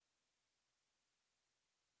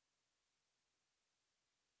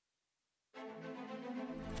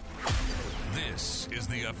This is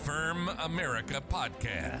the Affirm America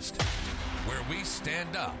podcast, where we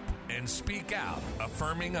stand up and speak out,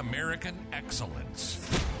 affirming American excellence.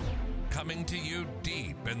 Coming to you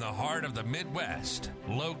deep in the heart of the Midwest,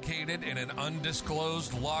 located in an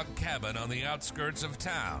undisclosed log cabin on the outskirts of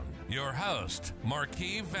town. Your host,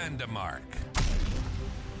 Marquis Vandemark.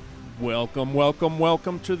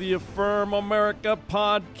 Welcome to the Affirm America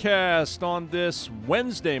podcast on this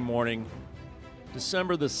Wednesday morning,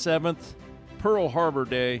 December the 7th, Pearl Harbor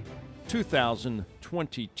Day,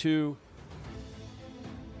 2022.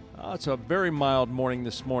 It's a very mild morning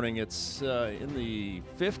this morning. It's in the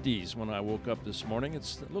 50s when I woke up this morning.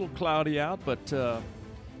 It's a little cloudy out, but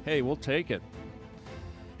hey, we'll take it.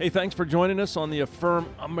 Hey, thanks for joining us on the Affirm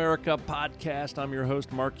America podcast. I'm your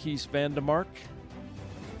host, Marquis Vandemark.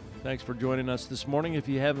 Thanks for joining us this morning. If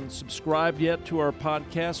you haven't subscribed yet to our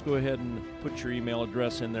podcast, go ahead and put your email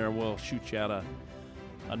address in there. We'll shoot you out a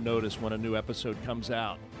notice when a new episode comes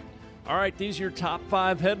out. All right, these are your top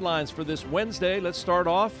 5 headlines for this Wednesday. Let's start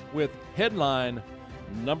off with headline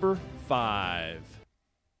number 5.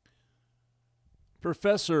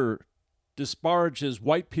 Professor disparages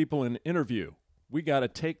white people in interview. We got to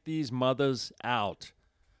take these mothers out.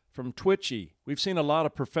 From Twitchy, we've seen a lot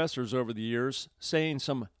of professors over the years saying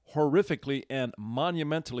some horrifically and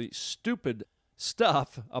monumentally stupid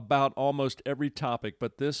stuff about almost every topic,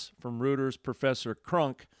 but this from Reuters' Professor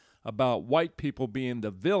Crunk about white people being the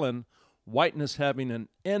villain, whiteness having an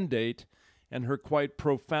end date, and her quite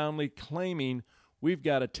profoundly claiming we've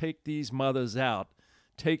got to take these mothers out,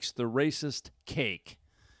 takes the racist cake.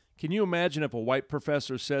 Can you imagine if a white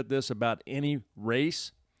professor said this about any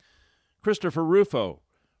race? Christopher Rufo,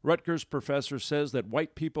 Rutgers professor, says that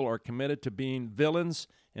white people are committed to being villains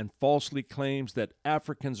and falsely claims that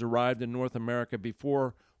Africans arrived in North America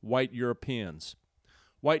before white Europeans.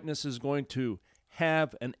 Whiteness is going to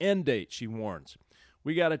have an end date, she warns.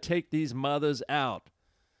 We got to take these mothers out.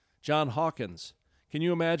 John Hawkins, can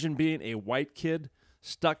you imagine being a white kid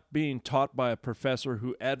stuck being taught by a professor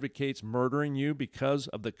who advocates murdering you because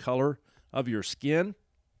of the color of your skin?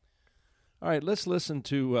 All right, let's listen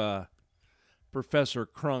to Professor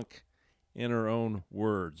Crunk in her own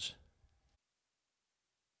words.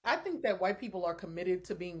 I think that white people are committed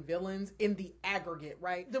to being villains in the aggregate,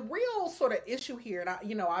 right? The real sort of issue here,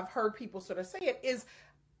 and I've heard people sort of say it, is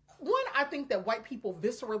one, I think that white people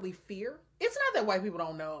viscerally fear. It's not that white people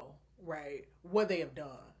don't know, right, what they have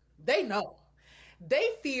done. They know. They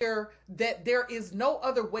fear that there is no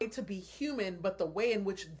other way to be human but the way in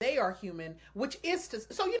which they are human, which is to,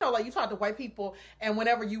 so, like you talk to white people and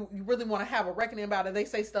whenever you really want to have a reckoning about it, they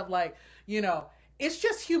say stuff like, it's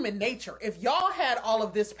just human nature. If y'all had all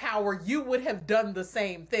of this power, you would have done the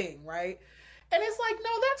same thing, right? And it's like, no,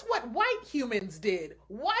 that's what white humans did.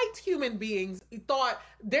 White human beings thought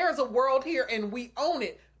there's a world here and we own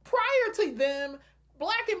it. Prior to them,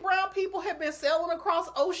 Black and brown people have been sailing across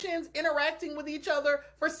oceans, interacting with each other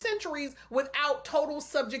for centuries without total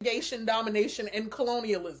subjugation, domination, and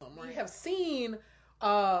colonialism. Right? We have seen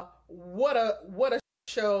what a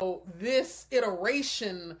show this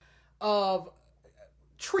iteration of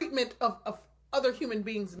treatment of other human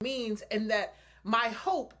beings means, and that my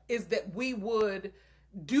hope is that we would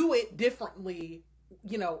do it differently,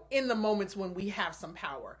 in the moments when we have some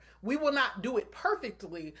power. We will not do it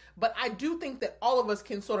perfectly, but I do think that all of us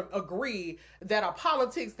can sort of agree that a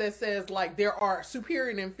politics that says like there are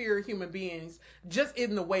superior and inferior human beings just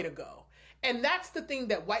isn't the way to go. And that's the thing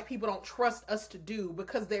that white people don't trust us to do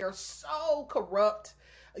because they are so corrupt.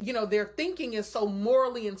 Their thinking is so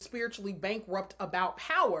morally and spiritually bankrupt about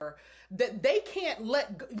power that they can't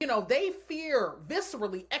they fear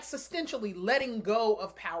viscerally, existentially letting go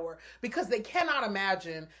of power because they cannot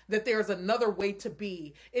imagine that there's another way to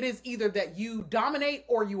be. It is either that you dominate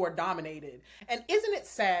or you are dominated. And isn't it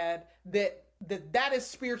sad that is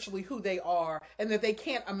spiritually who they are and that they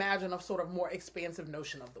can't imagine a sort of more expansive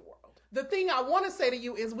notion of the world? The thing I want to say to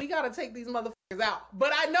you is we got to take these motherfuckers out.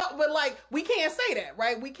 But we can't say that,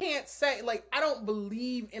 right? We can't say, I don't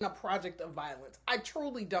believe in a project of violence. I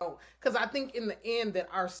truly don't. Because I think in the end that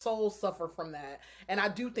our souls suffer from that. And I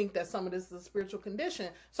do think that some of this is a spiritual condition.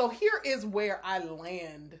 So here is where I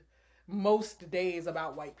land most days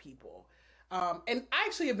about white people. And I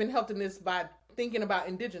actually have been helped in this by thinking about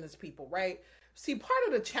indigenous people, right? See, part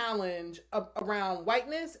of the challenge around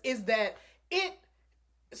whiteness is that it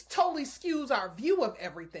totally skews our view of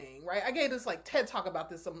everything, right? I gave this TED talk about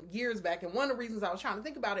this some years back, and one of the reasons I was trying to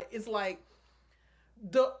think about it is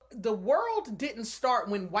the world didn't start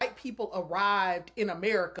when white people arrived in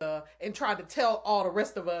America and tried to tell all the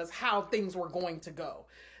rest of us how things were going to go.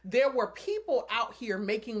 There were people out here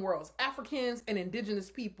making worlds, Africans and indigenous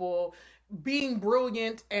people being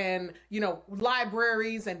brilliant and,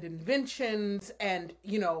 libraries and inventions and,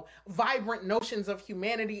 vibrant notions of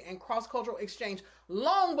humanity and cross-cultural exchange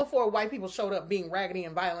long before white people showed up being raggedy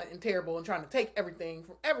and violent and terrible and trying to take everything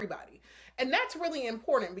from everybody. And that's really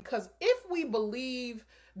important, because if we believe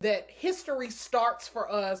that history starts for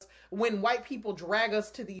us when white people drag us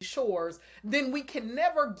to these shores, then we can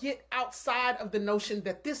never get outside of the notion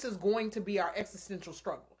that this is going to be our existential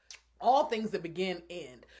struggle. All things that begin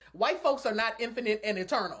end. White folks are not infinite and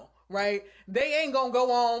eternal, right? They ain't gonna go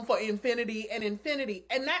on for infinity and infinity.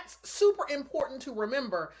 And that's super important to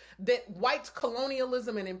remember, that white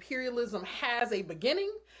colonialism and imperialism has a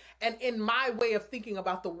beginning. And in my way of thinking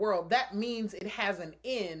about the world, that means it has an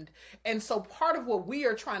end. And so part of what we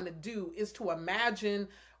are trying to do is to imagine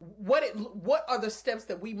what are the steps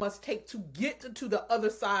that we must take to get to the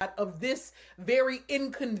other side of this very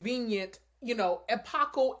inconvenient,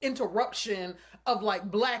 epochal interruption of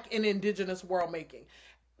like Black and indigenous world making.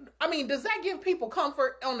 I mean, does that give people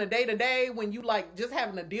comfort on the day to day when you like just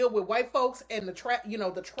having to deal with white folks and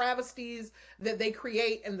the travesties that they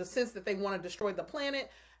create and the sense that they want to destroy the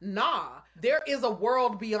planet? Nah, there is a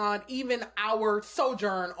world beyond even our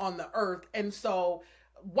sojourn on the earth. And so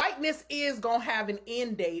whiteness is going to have an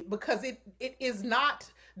end date, because it is not,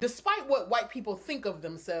 despite what white people think of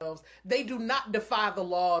themselves, they do not defy the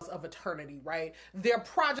laws of eternity, right? Their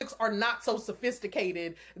projects are not so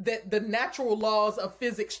sophisticated that the natural laws of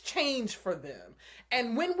physics change for them.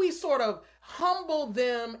 And when we sort of humble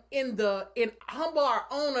them humble our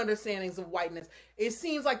own understandings of whiteness, it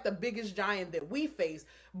seems like the biggest giant that we face.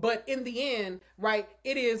 But in the end, right,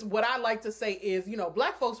 it is what I like to say is,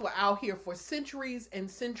 Black folks were out here for centuries and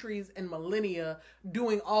centuries and millennia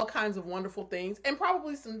doing all kinds of wonderful things, and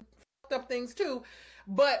probably some fucked up things too.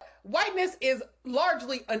 But whiteness is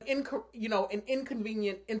largely an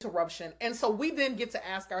inconvenient interruption. And so we then get to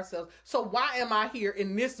ask ourselves, so why am I here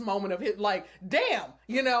in this moment of it? Like, damn,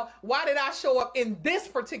 why did I show up in this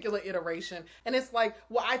particular iteration? And it's like,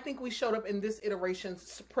 well, I think we showed up in this iteration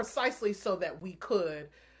precisely so that we could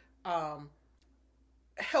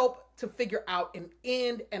help to figure out an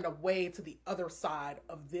end and a way to the other side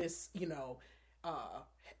of this,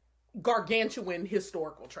 gargantuan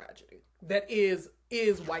historical tragedy that is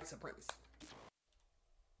white supremacy.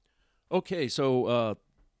 Okay, so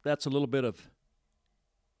that's a little bit of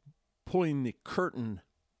pulling the curtain,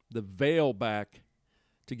 the veil back,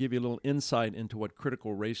 to give you a little insight into what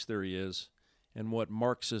critical race theory is and what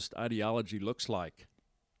Marxist ideology looks like.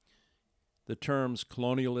 The terms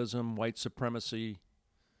colonialism, white supremacy,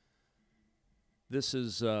 this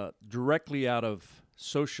is directly out of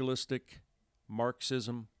socialistic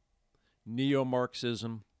Marxism,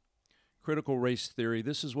 neo-Marxism, critical race theory.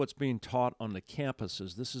 This is what's being taught on the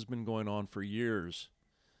campuses. This has been going on for years.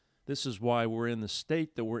 This is why we're in the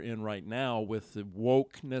state that we're in right now, with the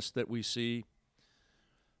wokeness that we see.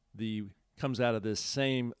 Comes out of this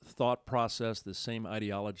same thought process, this same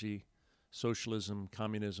ideology, socialism,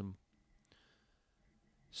 communism.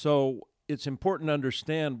 So it's important to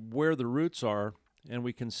understand where the roots are, and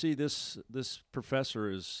we can see this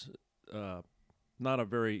professor is not a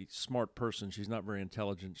very smart person. She's not very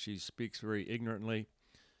intelligent. She speaks very ignorantly.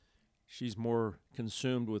 She's more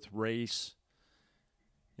consumed with race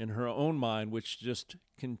in her own mind, which just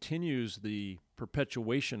continues the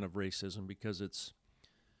perpetuation of racism, because it's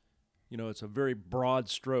a very broad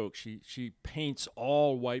stroke. She paints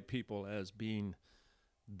all white people as being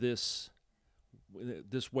this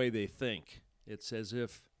way they think. It's as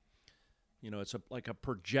if, it's like a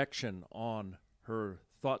projection on her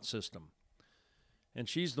thought system. And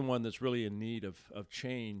she's the one that's really in need of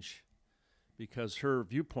change, because her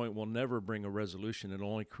viewpoint will never bring a resolution. It'll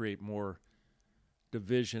only create more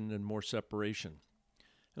division and more separation.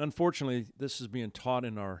 And unfortunately, this is being taught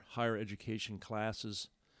in our higher education classes,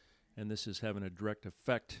 and this is having a direct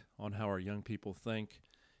effect on how our young people think,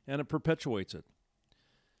 and it perpetuates it.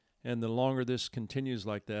 And the longer this continues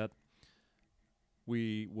like that,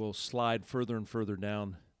 we will slide further and further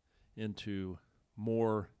down into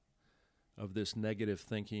more of this negative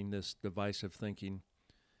thinking, this divisive thinking,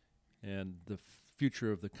 and the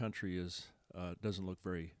future of the country doesn't look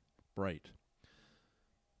very bright.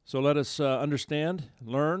 So let us understand,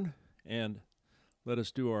 learn, and let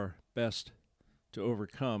us do our best to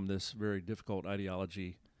overcome this very difficult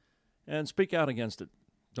ideology and speak out against it.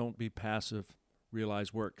 Don't be passive.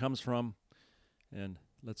 Realize where it comes from, and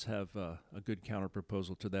let's have a good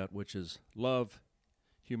counter-proposal to that, which is love,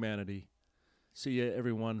 humanity. See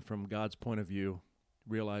everyone from God's point of view.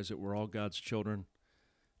 Realize that we're all God's children.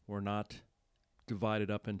 We're not divided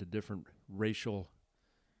up into different racial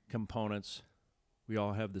components. We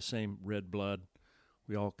all have the same red blood.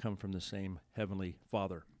 We all come from the same Heavenly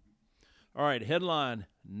Father. All right, headline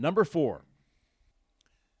number 4.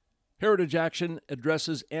 Heritage Action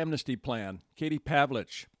addresses amnesty plan. Katie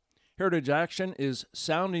Pavlich. Heritage Action is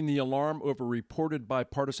sounding the alarm over reported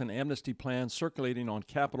bipartisan amnesty plan circulating on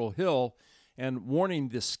Capitol Hill and warning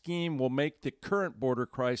the scheme will make the current border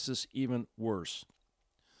crisis even worse.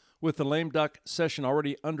 With the lame duck session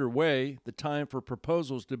already underway, the time for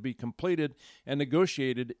proposals to be completed and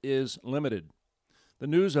negotiated is limited. The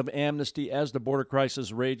news of amnesty as the border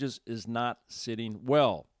crisis rages is not sitting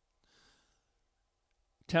well.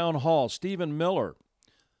 Town Hall, Stephen Miller.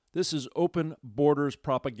 This is open borders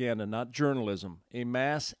propaganda, not journalism. A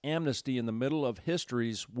mass amnesty in the middle of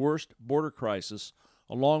history's worst border crisis,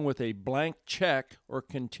 along with a blank check or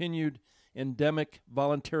continued endemic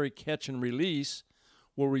voluntary catch and release,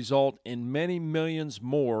 will result in many millions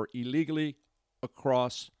more illegally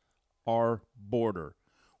across our border,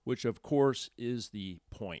 which of course is the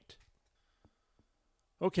point.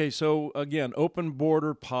 Okay, so again, open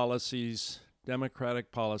border policies,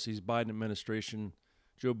 Democratic policies, Biden administration.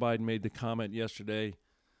 Joe Biden made the comment yesterday,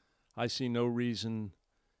 I see no reason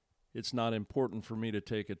it's not important for me to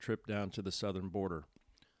take a trip down to the southern border.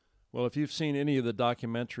 Well, if you've seen any of the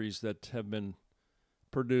documentaries that have been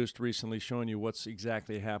produced recently showing you what's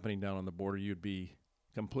exactly happening down on the border, you'd be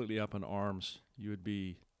completely up in arms. You would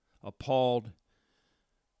be appalled.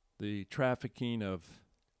 The trafficking of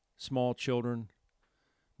small children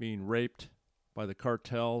being raped by the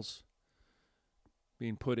cartels,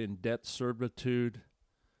 being put in debt servitude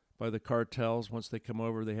by the cartels. Once they come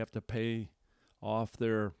over, they have to pay off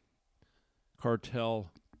their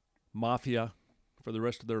cartel mafia for the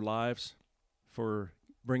rest of their lives for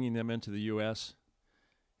bringing them into the U.S.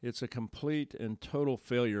 It's a complete and total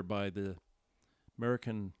failure by the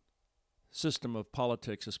American system of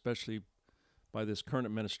politics, especially by this current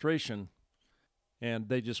administration, and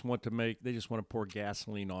they just want to pour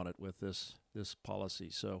gasoline on it with this policy.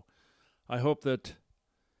 So I hope that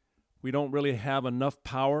we don't really have enough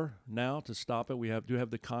power now to stop it. We do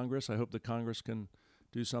have the Congress. I hope the Congress can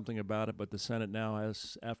do something about it, but the Senate now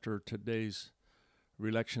has, after today's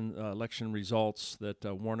election results, that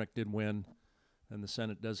Warnock did win, and the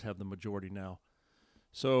Senate does have the majority now.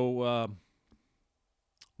 So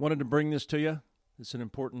wanted to bring this to you. It's an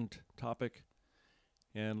important topic,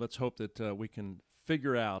 and let's hope that we can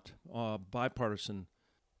figure out bipartisan,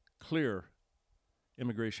 clear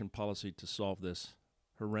immigration policy to solve this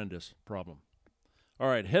horrendous problem. All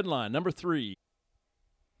right, headline number 3.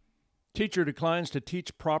 Teacher declines to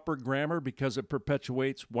teach proper grammar because it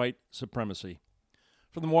perpetuates white supremacy.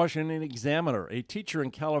 From the Washington Examiner, a teacher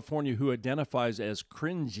in California who identifies as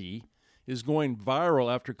cringy is going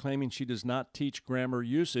viral after claiming she does not teach grammar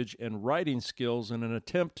usage and writing skills in an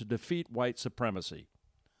attempt to defeat white supremacy.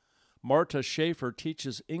 Marta Schaefer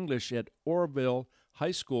teaches English at Oroville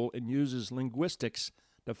High School and uses linguistics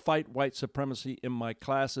to fight white supremacy in my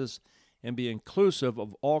classes and be inclusive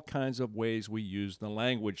of all kinds of ways we use the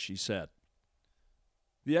language, she said.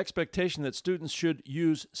 The expectation that students should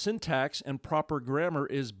use syntax and proper grammar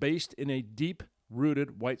is based in a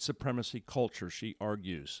deep-rooted white supremacy culture, she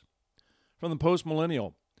argues. From the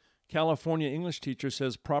Post-Millennial, California English teacher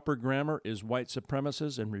says proper grammar is white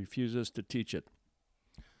supremacist and refuses to teach it.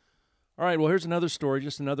 All right, well, here's another story,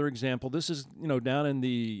 just another example. This is, down in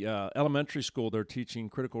the elementary school, they're teaching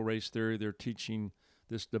critical race theory. They're teaching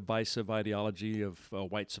this divisive ideology of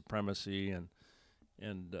white supremacy,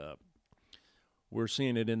 and we're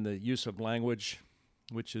seeing it in the use of language,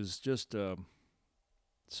 which is just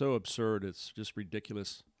so absurd. It's just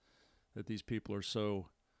ridiculous that these people are so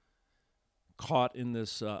caught in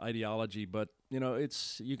this ideology. But,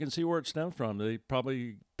 you can see where it stemmed from. They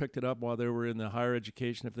probably picked it up while they were in the higher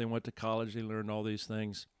education. If they went to college, they learned all these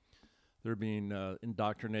things. They're being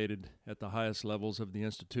indoctrinated at the highest levels of the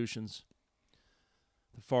institutions.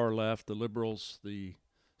 The far left, the liberals, the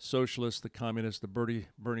socialists, the communists, the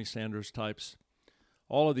Bernie Sanders types.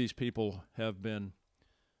 All of these people have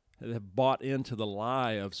bought into the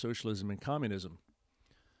lie of socialism and communism.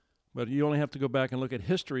 But you only have to go back and look at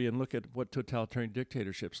history and look at what totalitarian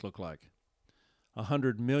dictatorships look like.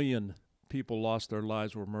 100 million people lost their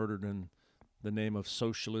lives, were murdered in the name of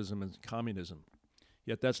socialism and communism.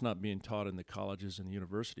 Yet that's not being taught in the colleges and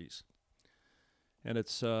universities. And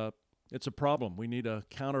it's a problem. We need a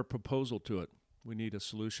counter proposal to it. We need a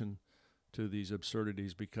solution to these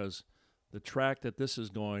absurdities, because the track that this is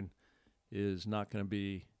going is not going to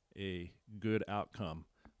be a good outcome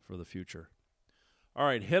for the future. All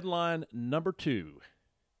right, headline number 2.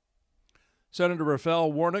 Senator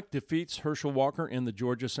Raphael Warnock defeats Herschel Walker in the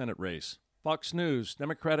Georgia Senate race. Fox News,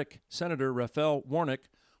 Democratic Senator Raphael Warnock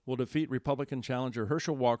will defeat Republican challenger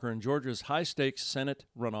Herschel Walker in Georgia's high-stakes Senate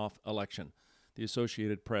runoff election, the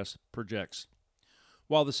Associated Press projects.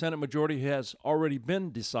 While the Senate majority has already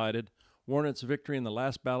been decided, Warnock's victory in the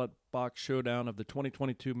last ballot box showdown of the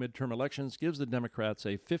 2022 midterm elections gives the Democrats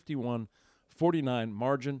a 51-49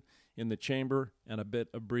 margin in the chamber and a bit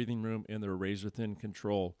of breathing room in their razor-thin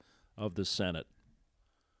control of the Senate.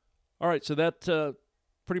 All right, so that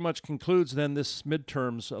pretty much concludes then this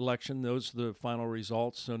midterms election. Those are the final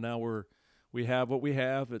results. So now we have what we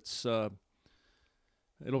have. It'll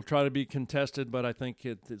try to be contested, but I think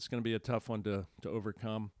it's going to be a tough one to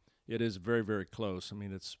overcome. It is very, very close. I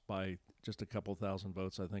mean, it's by just a couple thousand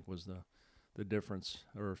votes, I think, was the difference,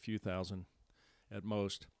 or a few thousand at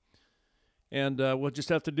most. And we'll just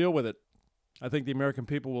have to deal with it. I think the American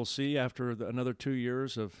people will see after another 2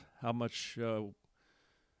 years of how much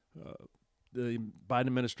the Biden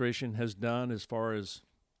administration has done as far as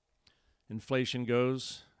inflation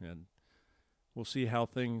goes, and we'll see how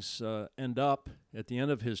things end up at the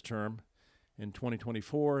end of his term in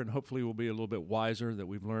 2024, and hopefully we'll be a little bit wiser that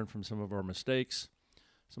we've learned from some of our mistakes,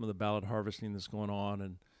 some of the ballot harvesting that's going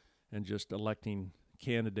on, and just electing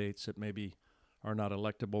candidates that maybe are not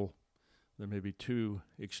electable. They may be too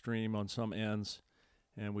extreme on some ends,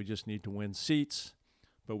 and we just need to win seats,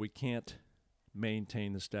 but we can't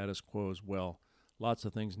maintain the status quo as well. Lots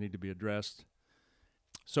of things need to be addressed.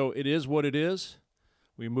 So it is what it is.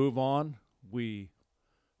 We move on. We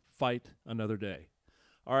fight another day.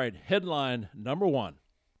 All right, headline number 1.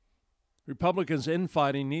 Republicans'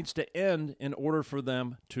 infighting needs to end in order for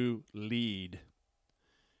them to lead.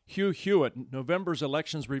 Hugh Hewitt, November's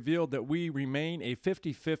elections revealed that we remain a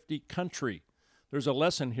 50-50 country. There's a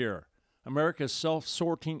lesson here. America's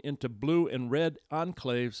self-sorting into blue and red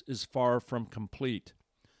enclaves is far from complete.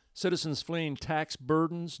 Citizens fleeing tax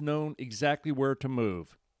burdens know exactly where to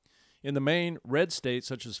move. In the main, red states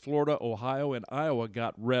such as Florida, Ohio, and Iowa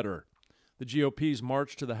got redder. The GOP's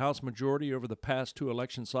march to the House majority over the past 2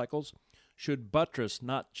 election cycles should buttress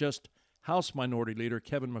not just House Minority Leader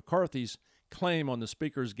Kevin McCarthy's claim on the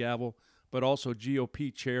Speaker's gavel, but also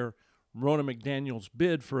GOP Chair Ronna McDaniel's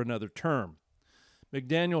bid for another term.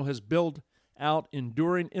 McDaniel has built out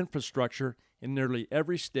enduring infrastructure in nearly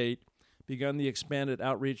every state, begun the expanded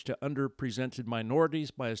outreach to underrepresented minorities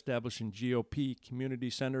by establishing GOP community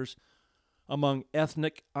centers among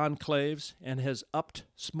ethnic enclaves, and has upped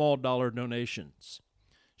small-dollar donations.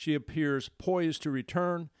 She appears poised to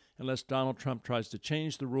return unless Donald Trump tries to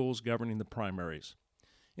change the rules governing the primaries.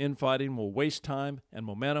 Infighting will waste time and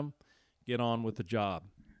momentum. Get on with the job.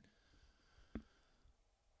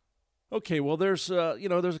 Okay, well, there's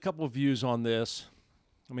a couple of views on this.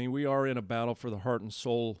 I mean, we are in a battle for the heart and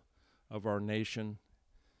soul of our nation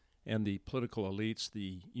and the political elites,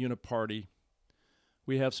 the uniparty.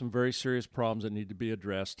 We have some very serious problems that need to be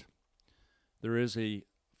addressed. There is a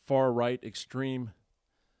far-right extreme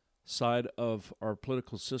side of our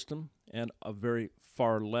political system and a very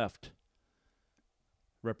far-left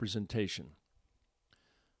representation.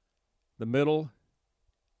 The middle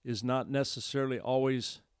is not necessarily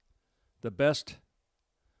always the best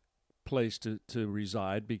place to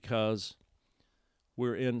reside, because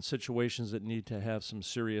we're in situations that need to have some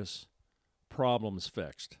serious problems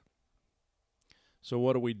fixed. So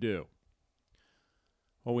what do?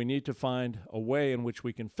 Well, we need to find a way in which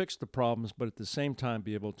we can fix the problems, but at the same time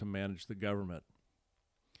be able to manage the government.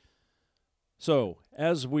 So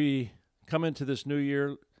as we come into this new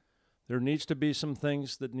year, there needs to be some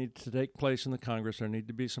things that need to take place in the Congress. There need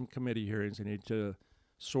to be some committee hearings. They need to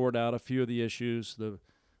sort out a few of the issues,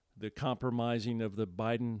 the compromising of the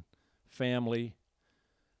Biden family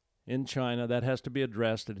in China. That has to be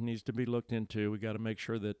addressed. It needs to be looked into. We got to make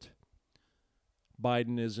sure that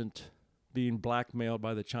Biden isn't being blackmailed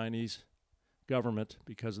by the Chinese government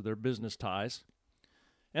because of their business ties,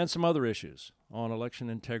 and some other issues on election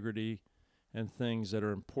integrity and things that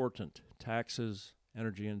are important: taxes,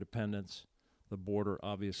 energy independence, the border,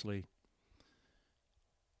 obviously.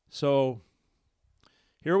 So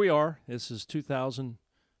here we are. This is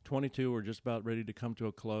 2022. We're just about ready to come to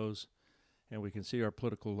a close, and we can see our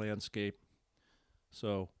political landscape.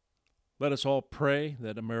 So let us all pray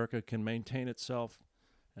that America can maintain itself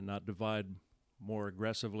and not divide more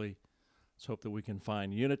aggressively. Let's hope that we can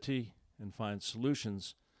find unity and find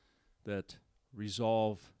solutions that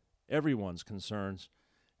resolve everyone's concerns,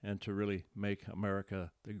 and to really make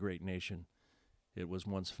America the great nation it was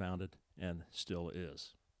once founded and still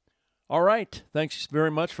is. All right. Thanks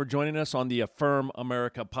very much for joining us on the Affirm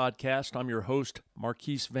America podcast. I'm your host,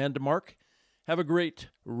 Marquise Vandemark. Have a great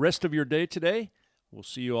rest of your day today. We'll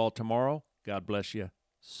see you all tomorrow. God bless you.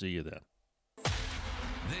 See you then.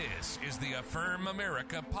 This is the Affirm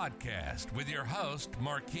America podcast with your host,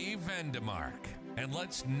 Marquis Vandemark. And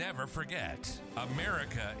let's never forget,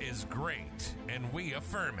 America is great, and we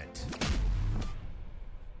affirm it.